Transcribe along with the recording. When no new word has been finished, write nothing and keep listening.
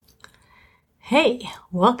Hey,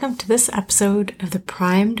 welcome to this episode of the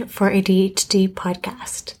Primed for ADHD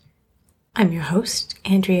podcast. I'm your host,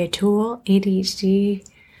 Andrea Toole, ADHD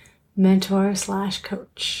mentor /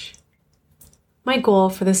 coach. My goal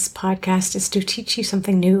for this podcast is to teach you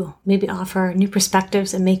something new, maybe offer new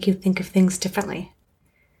perspectives and make you think of things differently.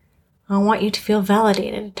 I want you to feel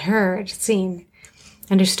validated, heard, seen,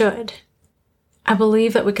 understood. I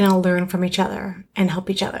believe that we can all learn from each other and help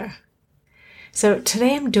each other. So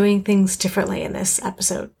today I'm doing things differently in this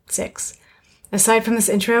episode 6. Aside from this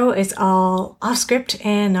intro, it's all off script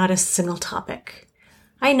and not a single topic.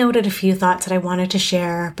 I noted a few thoughts that I wanted to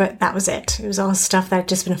share, but that was it. It was all stuff that had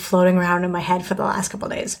just been floating around in my head for the last couple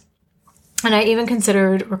of days. And I even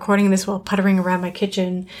considered recording this while puttering around my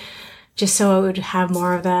kitchen, just so I would have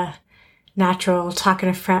more of the natural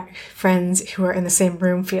talking to friends who are in the same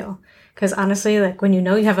room feel. Because honestly, like when you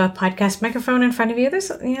know you have a podcast microphone in front of you,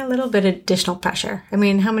 there's a little bit of additional pressure. I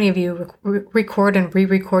mean, how many of you record and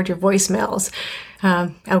re-record your voicemails,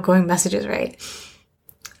 outgoing messages, right?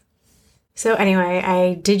 So anyway,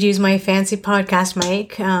 I did use my fancy podcast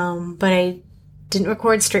mic, but I didn't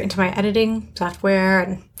record straight into my editing software.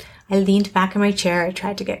 And I leaned back in my chair. I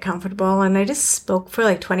tried to get comfortable, and I just spoke for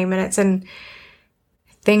like 20 minutes, and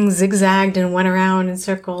things zigzagged and went around in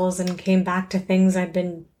circles and came back to things I'd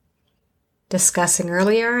been discussing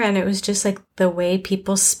earlier, and it was just like the way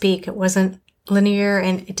people speak. It wasn't linear,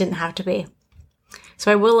 and it didn't have to be.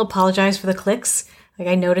 So I will apologize for the clicks. Like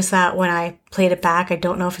I noticed that when I played it back. I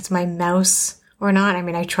don't know if it's my mouse or not. I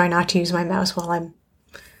mean, I try not to use my mouse while I'm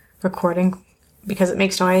recording because it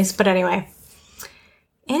makes noise. But anyway,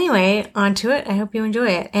 on to it. I hope you enjoy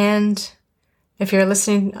it. And if you're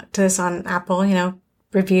listening to this on Apple,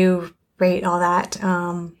 review, rate, all that.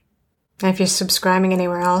 And if you're subscribing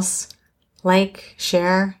anywhere else, like,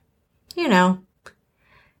 share,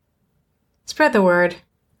 spread the word.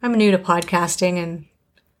 I'm new to podcasting and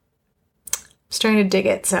starting to dig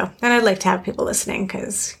it. And I'd like to have people listening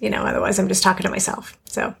because, otherwise I'm just talking to myself.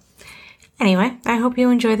 So anyway, I hope you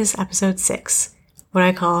enjoy this episode 6, what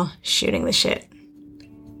I call shooting the shit.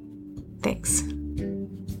 Thanks.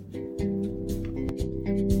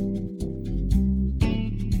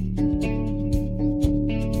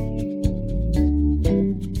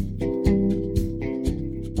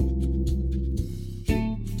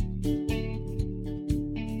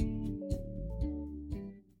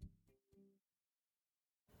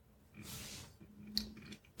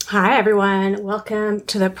 Hi, everyone. Welcome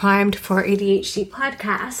to the Primed for ADHD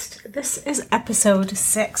podcast. This is episode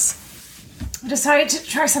 6. I decided to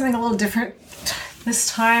try something a little different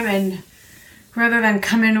this time, and rather than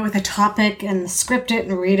come in with a topic and script it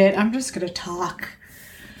and read it, I'm just going to talk.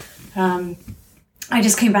 I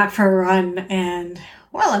just came back for a run, and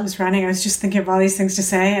while I was running, I was just thinking of all these things to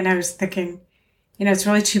say, and I was thinking, it's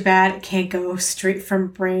really too bad it can't go straight from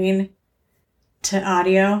brain to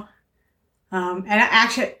audio. And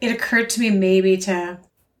actually, it occurred to me maybe to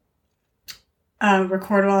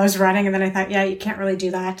record while I was running, and then I thought, yeah, you can't really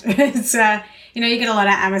do that. It's you get a lot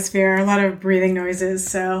of atmosphere, a lot of breathing noises.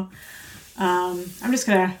 So I'm just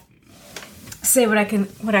gonna say what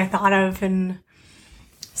I thought of and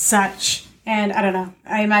such. And I don't know.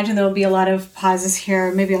 I imagine there will be a lot of pauses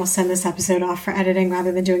here. Maybe I'll send this episode off for editing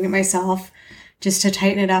rather than doing it myself, just to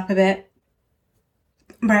tighten it up a bit.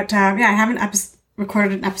 But I haven't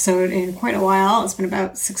recorded an episode in quite a while. It's been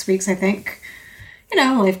about 6 weeks, I think.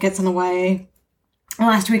 Life gets in the way.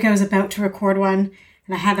 Last week I was about to record one,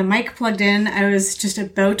 and I had the mic plugged in. I was just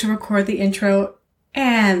about to record the intro,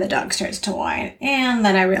 and the dog starts to whine, and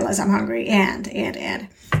then I realize I'm hungry, and.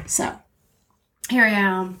 So, here I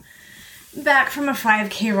am, back from a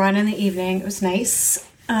 5K run in the evening. It was nice.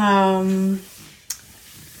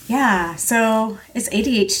 So it's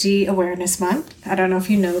ADHD Awareness Month. I don't know if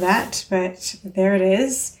you know that, but there it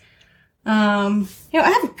is. I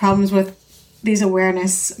have problems with these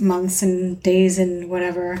awareness months and days and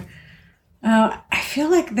whatever. I feel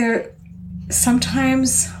like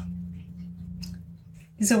sometimes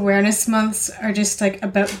these awareness months are just like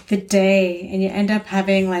about the day, and you end up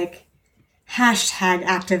having like hashtag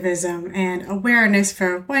activism and awareness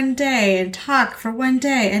for one day and talk for one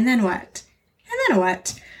day, and then what?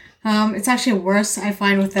 It's actually worse, I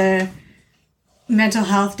find, with the mental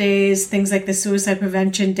health days, things like the suicide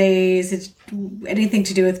prevention days, anything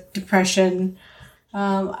to do with depression.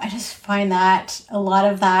 I just find that a lot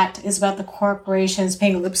of that is about the corporations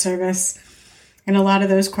paying lip service. And a lot of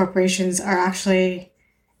those corporations are actually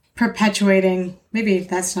perpetuating, maybe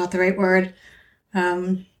that's not the right word.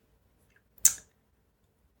 I'll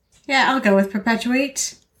go with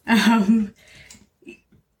perpetuate.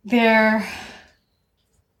 They're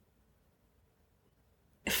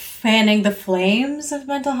fanning the flames of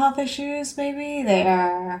mental health issues, maybe. They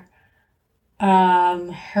are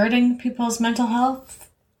hurting people's mental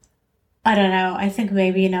health. I don't know. I think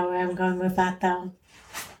maybe you know where I'm going with that, though.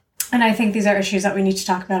 And I think these are issues that we need to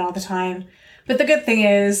talk about all the time. But the good thing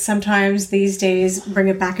is sometimes these days bring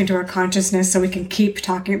it back into our consciousness so we can keep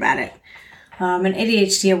talking about it. An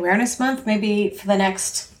ADHD Awareness Month, maybe for the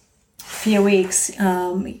next few weeks,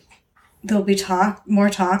 there'll be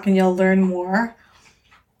more talk, and you'll learn more.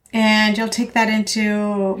 And you'll take that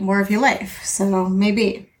into more of your life. So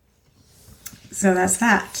maybe. So that's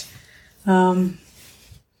that.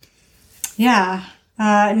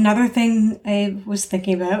 Another thing I was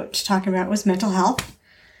thinking about, talking about, was mental health.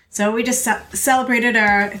 So we just celebrated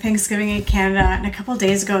our Thanksgiving in Canada, and a couple of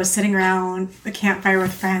days ago I was sitting around the campfire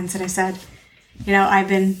with friends, and I said, you know, I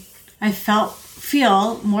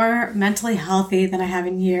feel more mentally healthy than I have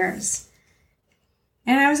in years.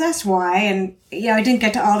 And I was asked why, and I didn't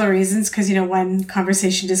get to all the reasons because, one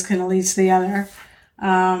conversation just kind of leads to the other.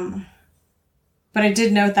 But I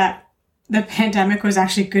did note that the pandemic was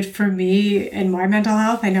actually good for me in my mental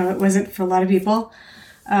health. I know it wasn't for a lot of people.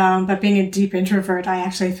 But being a deep introvert, I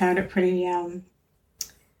actually found it pretty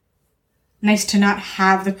nice to not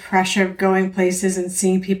have the pressure of going places and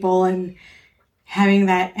seeing people and having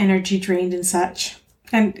that energy drained and such.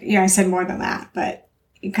 And I said more than that, but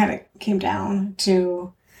it kind of came down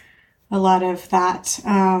to a lot of that.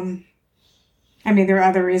 There are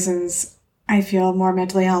other reasons I feel more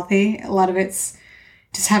mentally healthy. A lot of it's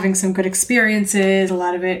just having some good experiences. A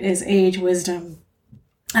lot of it is age, wisdom,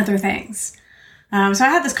 other things. So I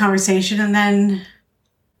had this conversation, and then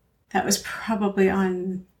that was probably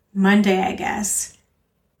on Monday, I guess.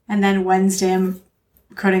 And then Wednesday, I'm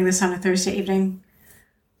recording this on a Thursday evening.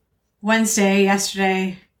 Wednesday,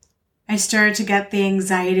 yesterday, I started to get the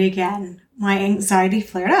anxiety again. My anxiety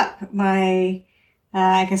flared up. My,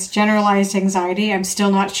 generalized anxiety. I'm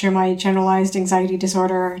still not sure my generalized anxiety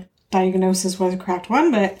disorder diagnosis was the correct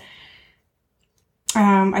one, but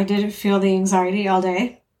I did feel the anxiety all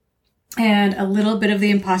day. And a little bit of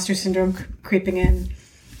the imposter syndrome creeping in.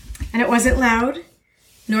 And it wasn't loud,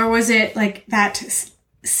 nor was it like that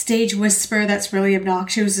stage whisper that's really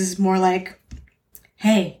obnoxious. It's more like,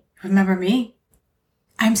 hey, remember me?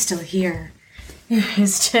 I'm still here.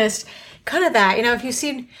 It's just kind of that. If you've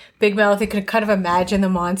seen Big Mouth, you could kind of imagine the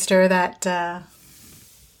monster that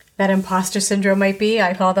imposter syndrome might be.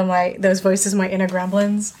 I call them those voices my inner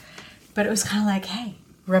gremlins. But it was kind of like, hey,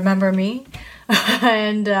 remember me?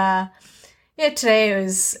 And today it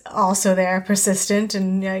was also there, persistent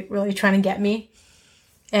and really trying to get me.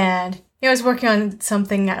 And I was working on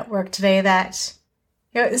something at work today that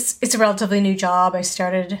it's a relatively new job. I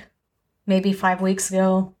started maybe 5 weeks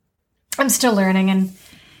ago. I'm still learning, and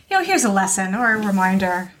here's a lesson or a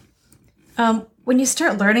reminder. When you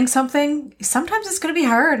start learning something, sometimes it's going to be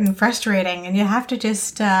hard and frustrating, and you have to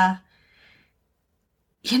just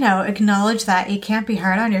acknowledge that you can't be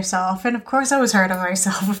hard on yourself. And of course I was hard on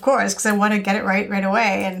myself, of course, because I want to get it right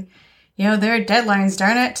away. And, there are deadlines,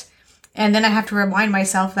 darn it. And then I have to remind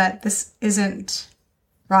myself that this isn't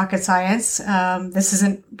rocket science. This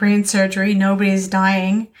isn't brain surgery. Nobody's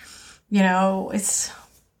dying. It's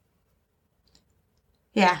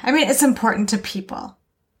important to people.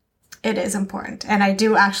 It is important. And I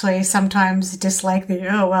do actually sometimes dislike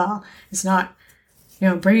it's not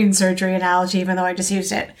brain surgery analogy, even though I just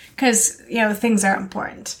used it, because, things are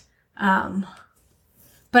important.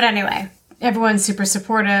 But anyway, everyone's super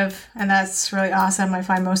supportive, and that's really awesome. I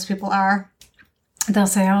find most people are. They'll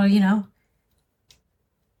say,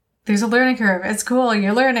 there's a learning curve. It's cool.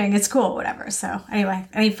 You're learning. It's cool. Whatever. So anyway,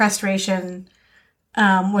 any frustration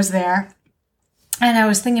was there. And I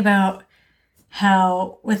was thinking about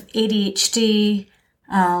how with ADHD,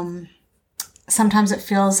 sometimes it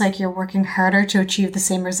feels like you're working harder to achieve the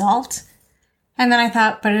same result. And then I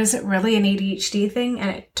thought, but is it really an ADHD thing?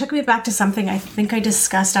 And it took me back to something I think I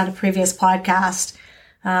discussed on a previous podcast,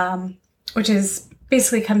 which is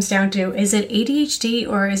basically comes down to, is it ADHD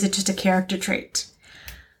or is it just a character trait?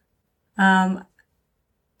 I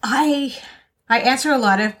answer a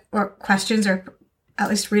lot of questions, or at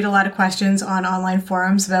least read a lot of questions on online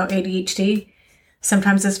forums about ADHD.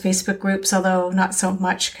 Sometimes it's Facebook groups, although not so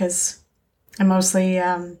much because I mostly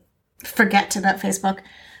forget about Facebook,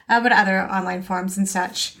 but other online forums and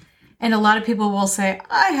such. And a lot of people will say,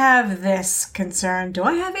 I have this concern. Do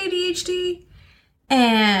I have ADHD?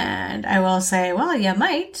 And I will say, well, you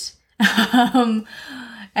might. And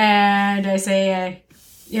I say,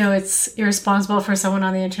 it's irresponsible for someone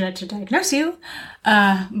on the internet to diagnose you.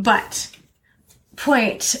 But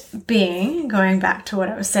point being, going back to what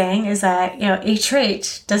I was saying, is that, a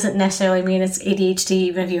trait doesn't necessarily mean it's ADHD,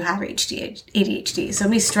 even if you have ADHD. So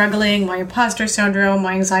me struggling, my imposter syndrome,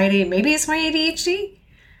 my anxiety, maybe it's my ADHD.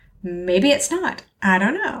 Maybe it's not. I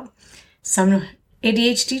don't know. Some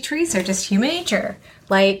ADHD traits are just human nature.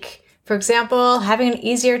 Like, for example, having an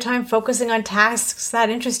easier time focusing on tasks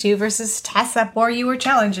that interest you versus tasks that bore you or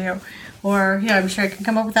challenge you. Or, I'm sure I can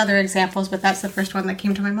come up with other examples, but that's the first one that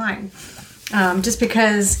came to my mind. Just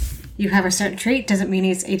because you have a certain trait doesn't mean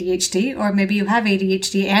it's ADHD, or maybe you have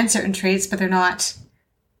ADHD and certain traits, but they're not,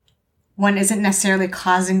 one isn't necessarily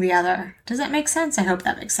causing the other. Does that make sense? I hope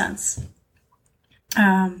that makes sense.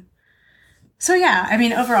 So yeah,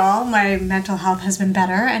 overall, my mental health has been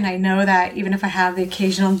better, and I know that even if I have the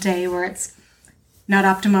occasional day where it's not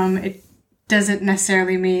optimum, it doesn't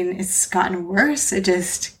necessarily mean it's gotten worse.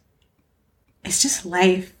 It's just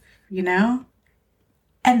life,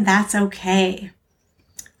 and that's okay.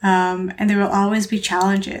 And there will always be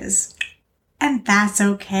challenges, and that's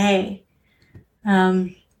okay.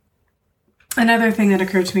 Another thing that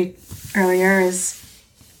occurred to me earlier is,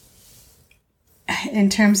 in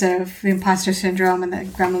terms of the imposter syndrome and the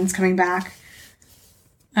gremlins coming back,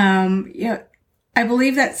 I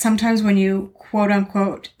believe that sometimes when you quote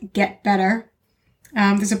unquote get better,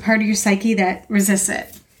 there's a part of your psyche that resists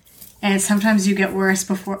it. And sometimes you get worse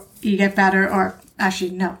before you get better, or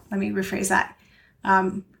actually, no, let me rephrase that.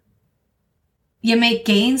 You make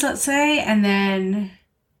gains, let's say, and then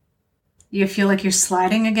you feel like you're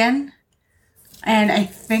sliding again. And I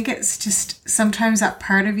think it's just sometimes that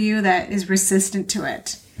part of you that is resistant to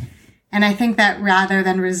it. And I think that rather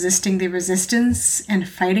than resisting the resistance and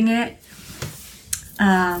fighting it,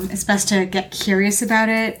 it's best to get curious about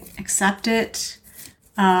it, accept it,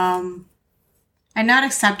 and not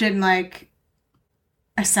accept it in like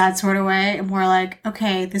a sad sort of way, and more like,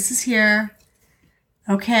 okay, this is here.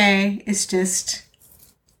 Okay, it's just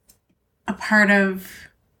a part of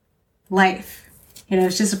life.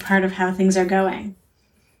 It's just a part of how things are going.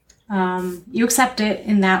 You accept it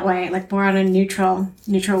in that way, like more on a neutral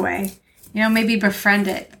way. Maybe befriend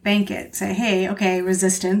it, thank it, say, hey, okay,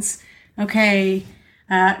 resistance. Okay,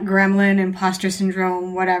 gremlin, imposter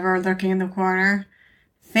syndrome, whatever, lurking in the corner.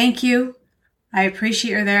 Thank you. I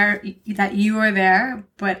appreciate that you are there,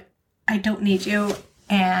 but I don't need you.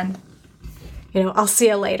 And, I'll see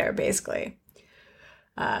you later, basically.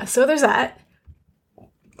 So there's that.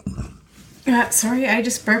 Sorry, I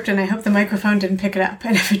just burped and I hope the microphone didn't pick it up.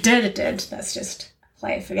 And if it did, it did. That's just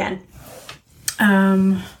life again.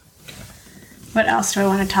 What else do I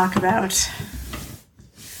want to talk about?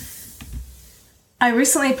 I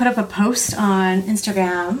recently put up a post on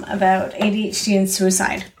Instagram about ADHD and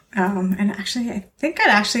suicide. And actually, I think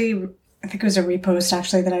it was a repost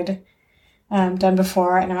actually that I'd done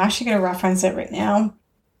before. And I'm actually going to reference it right now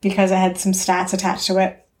because I had some stats attached to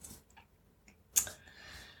it.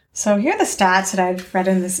 So here are the stats that I've read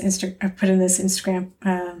in this put in this Instagram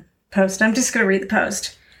post. I'm just going to read the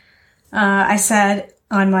post. I said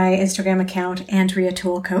on my Instagram account, Andrea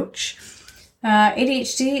Toole Coach,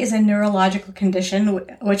 ADHD is a neurological condition,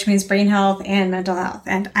 which means brain health and mental health.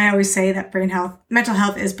 And I always say that mental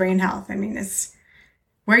health is brain health. It's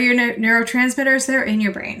where your neurotransmitters, they're in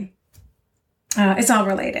your brain. It's all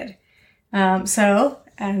related. And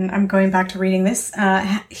I'm going back to reading this.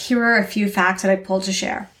 Here are a few facts that I pulled to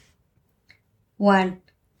share. 1.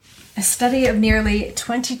 A study of nearly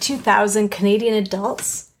 22,000 Canadian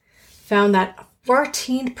adults found that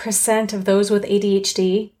 14% of those with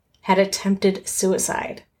ADHD had attempted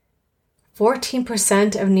suicide.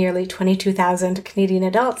 14% of nearly 22,000 Canadian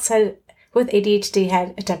adults with ADHD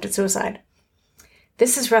had attempted suicide.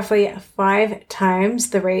 This is roughly 5 times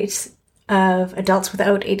the rate of adults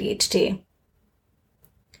without ADHD.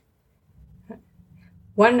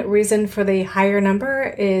 One reason for the higher number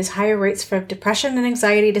is higher rates for depression and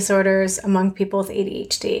anxiety disorders among people with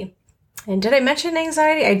ADHD. And did I mention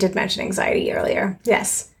anxiety? I did mention anxiety earlier.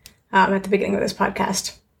 Yes, at the beginning of this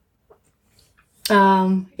podcast.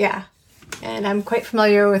 Yeah. And I'm quite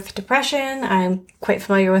familiar with depression. I'm quite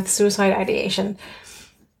familiar with suicide ideation.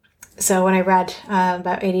 So when I read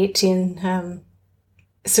about ADHD and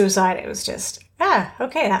suicide, it was just,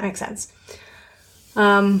 okay, that makes sense.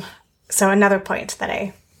 So another point that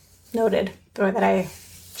I noted, or that I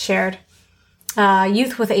shared,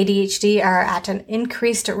 youth with ADHD are at an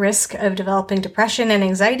increased risk of developing depression and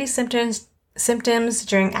anxiety symptoms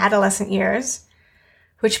during adolescent years,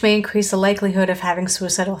 which may increase the likelihood of having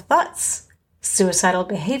suicidal thoughts, suicidal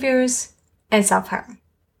behaviors, and self-harm.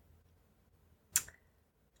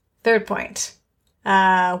 Third point,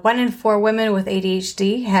 1 in 4 women with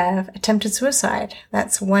ADHD have attempted suicide.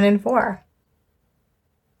 That's 1 in 4.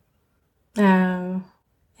 And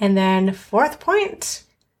then fourth point,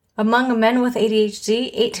 among men with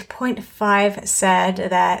ADHD, 8.5 said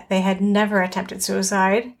that they had never attempted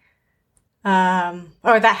suicide. Let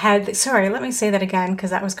me say that again because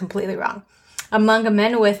that was completely wrong. Among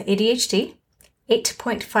men with ADHD,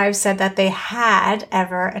 8.5 said that they had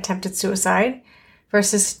ever attempted suicide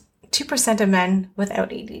versus 2% of men without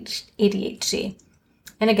ADHD.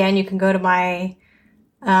 And again, you can go to my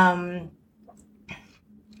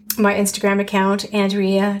my Instagram account,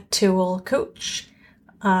 Andrea Toole Coach,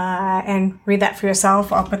 and read that for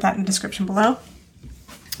yourself. I'll put that in the description below.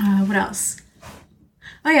 What else?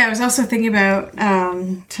 Oh yeah, I was also thinking about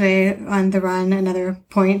today on the run, another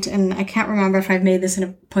point, and I can't remember if I've made this in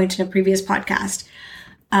a point in a previous podcast.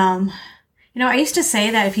 I used to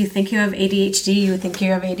say that if you think you have ADHD, you would think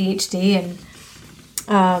you have ADHD,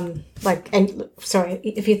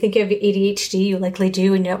 if you think you have ADHD, you likely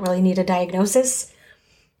do, and you don't really need a diagnosis.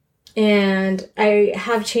 And I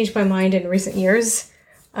have changed my mind in recent years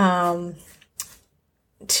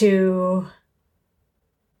to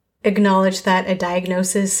acknowledge that a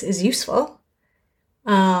diagnosis is useful.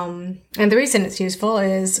 And the reason it's useful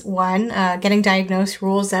is, one, getting diagnosed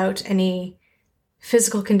rules out any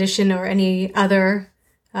physical condition or any other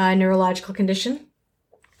neurological condition.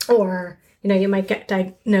 Or, you might get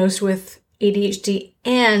diagnosed with ADHD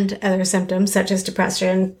and other symptoms such as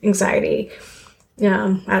depression, anxiety. I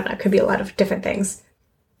don't know, it could be a lot of different things.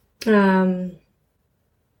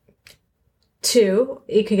 Two,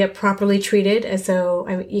 you can get properly treated.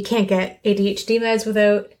 You can't get ADHD meds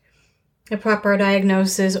without a proper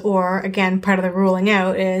diagnosis, or again, part of the ruling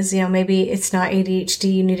out is, maybe it's not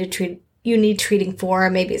ADHD you need treating for,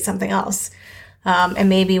 or maybe it's something else. And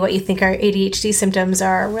maybe what you think are ADHD symptoms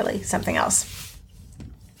are really something else.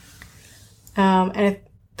 And a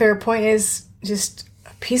third point is just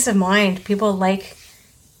peace of mind. People like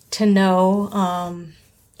to know,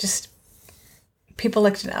 people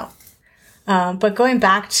like to know. But going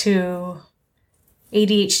back to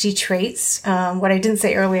ADHD traits, what I didn't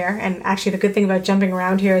say earlier, and actually the good thing about jumping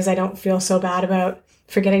around here is I don't feel so bad about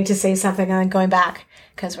forgetting to say something and then going back,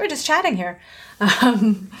 because we're just chatting here.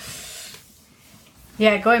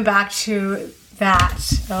 Going back to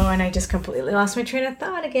that. Oh, and I just completely lost my train of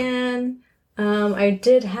thought again. I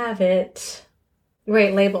did have it.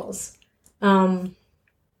 Right, labels. Labels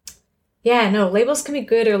can be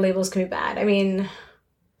good or labels can be bad. I mean,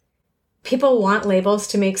 people want labels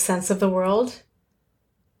to make sense of the world,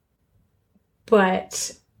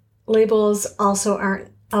 but labels also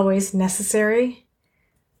aren't always necessary.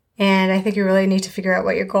 And I think you really need to figure out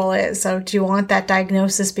what your goal is. So do you want that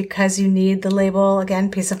diagnosis because you need the label,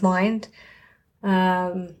 again, peace of mind?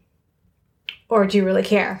 Or do you really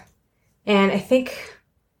care? And I think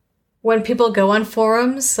when people go on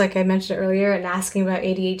forums, like I mentioned earlier, and asking about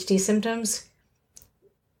ADHD symptoms,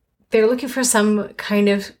 they're looking for some kind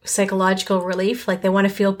of psychological relief. Like they want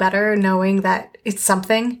to feel better knowing that it's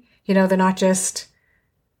something, they're not just,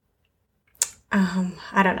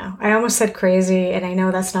 I don't know. I almost said crazy, and I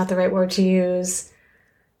know that's not the right word to use,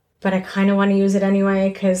 but I kind of want to use it anyway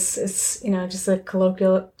because it's, just a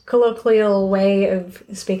colloquial way of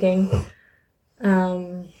speaking.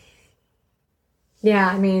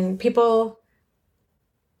 People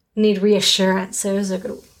need reassurance. There's a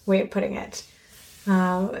good way of putting it.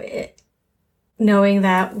 Knowing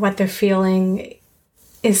that what they're feeling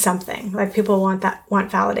is something. Like people want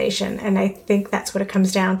validation. And I think that's what it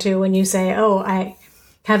comes down to when you say, oh, I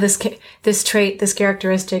have this trait, this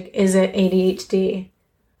characteristic. Is it ADHD?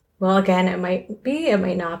 Well, again, it might be, it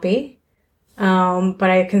might not be.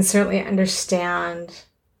 But I can certainly understand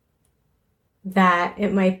that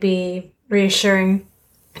it might be reassuring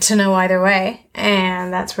to know either way.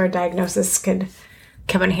 And that's where diagnosis could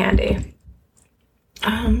come in handy.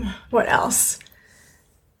 What else?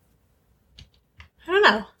 I don't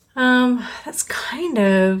know. That's kind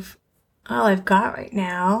of all I've got right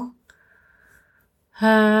now.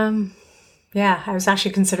 I was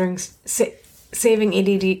actually considering saving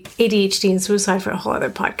ADHD and suicide for a whole other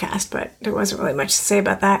podcast, but there wasn't really much to say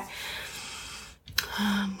about that.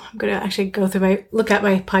 I'm going to actually look at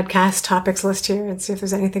my podcast topics list here and see if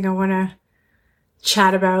there's anything I want to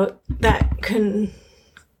chat about that can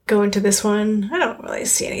go into this one. I don't really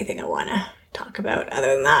see anything I want to talk about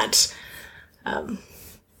other than that.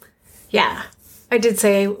 I did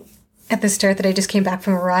say at the start that I just came back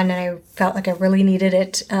from a run and I felt like I really needed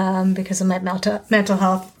it because of my mental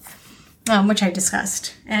health, which I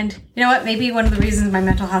discussed. And you know what? Maybe one of the reasons my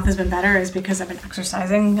mental health has been better is because I've been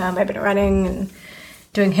exercising. I've been running and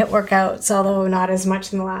doing HIIT workouts, although not as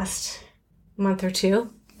much in the last month or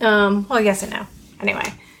two. Yes and no.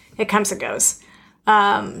 Anyway, it comes and goes.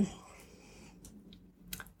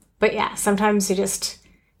 But yeah, sometimes you just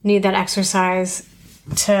need that exercise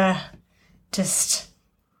to just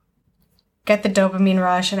get the dopamine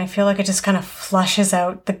rush. And I feel like it just kind of flushes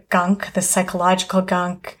out the gunk, the psychological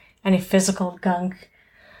gunk, any physical gunk.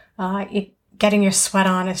 Getting your sweat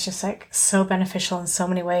on is just like so beneficial in so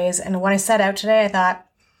many ways. And when I set out today, I thought,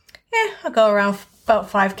 I'll go around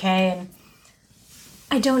about 5K, and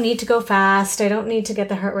I don't need to go fast. I don't need to get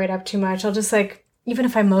the heart rate up too much. I'll just like, even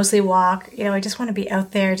if I mostly walk, I just want to be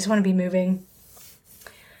out there. I just want to be moving.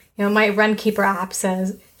 My Runkeeper app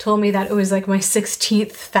told me that it was like my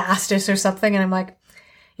 16th fastest or something. And I'm like,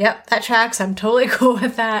 yep, that tracks. I'm totally cool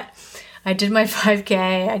with that. I did my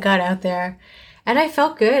 5K. I got out there and I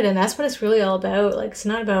felt good. And that's what it's really all about. Like, it's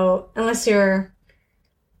not about, unless you're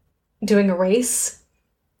doing a race.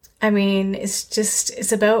 I mean,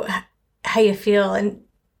 it's about how you feel, and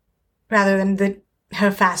rather than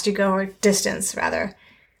how fast you go, or distance rather.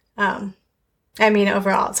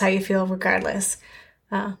 Overall, it's how you feel regardless.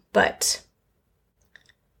 But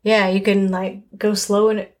yeah, you can like go slow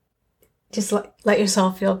and just let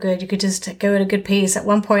yourself feel good. You could just go at a good pace. At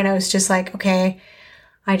one point I was just like, okay,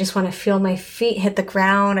 I just want to feel my feet hit the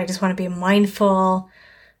ground. I just want to be mindful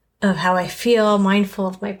of how I feel, mindful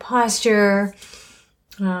of my posture,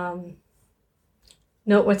 note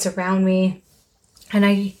what's around me. And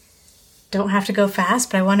I don't have to go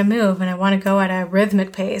fast, but I want to move, and I want to go at a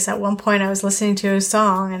rhythmic pace. At one point I was listening to a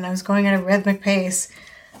song and I was going at a rhythmic pace.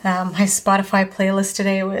 My Spotify playlist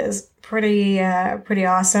today was pretty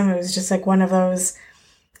awesome. It was just like one of those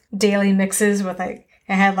daily mixes with like,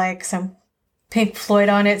 it had like some Pink Floyd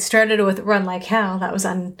on it. Started with Run Like Hell. That was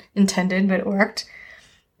unintended, but it worked.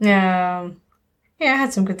 I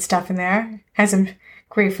had some good stuff in there. Had some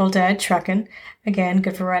Grateful Dead, Truckin'. Again,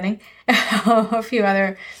 good for running. A few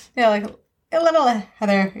other, like a little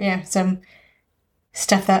other, some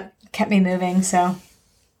stuff that kept me moving. So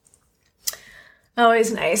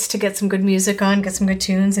always nice to get some good music on, get some good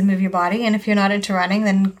tunes and move your body. And if you're not into running,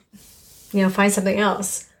 then, find something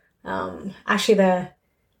else. Actually,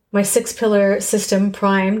 my 6-pillar system,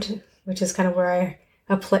 Primed, which is kind of where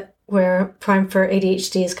Primed for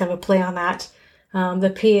ADHD is kind of a play on that.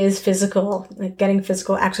 The P is physical, like getting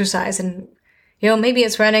physical exercise. And, maybe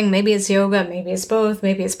it's running, maybe it's yoga, maybe it's both,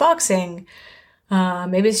 maybe it's boxing,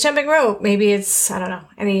 maybe it's jumping rope, maybe it's, I don't know,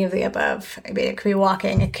 any of the above. Maybe it could be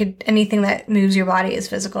walking. Anything that moves your body is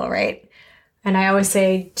physical, right? And I always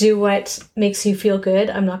say, do what makes you feel good.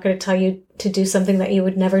 I'm not going to tell you to do something that you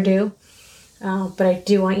would never do. But I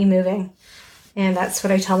do want you moving. And that's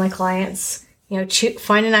what I tell my clients,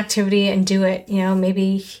 find an activity and do it.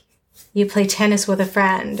 Maybe you play tennis with a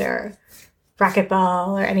friend, or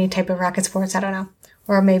racquetball, or any type of racket sports. I don't know.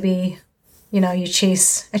 Or maybe, you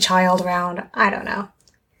chase a child around. I don't know.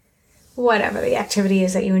 Whatever the activity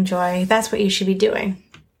is that you enjoy, that's what you should be doing.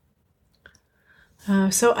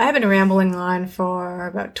 So I've been rambling on for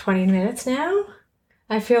about 20 minutes now.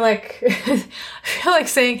 I feel like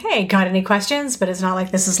saying, hey, got any questions? But it's not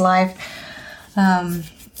like this is live.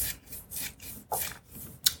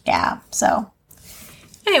 So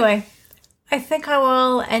anyway, I think I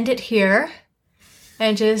will end it here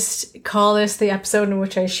and just call this the episode in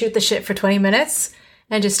which I shoot the shit for 20 minutes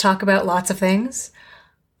and just talk about lots of things.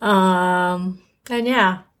 I'll add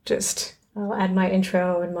my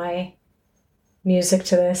intro and my music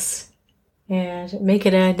to this and make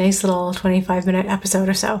it a nice little 25-minute episode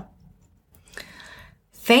or so.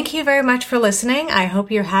 Thank you very much for listening. I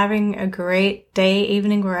hope you're having a great day,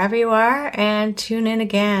 evening, wherever you are, and tune in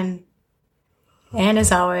again. And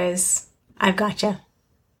as always, I've got you.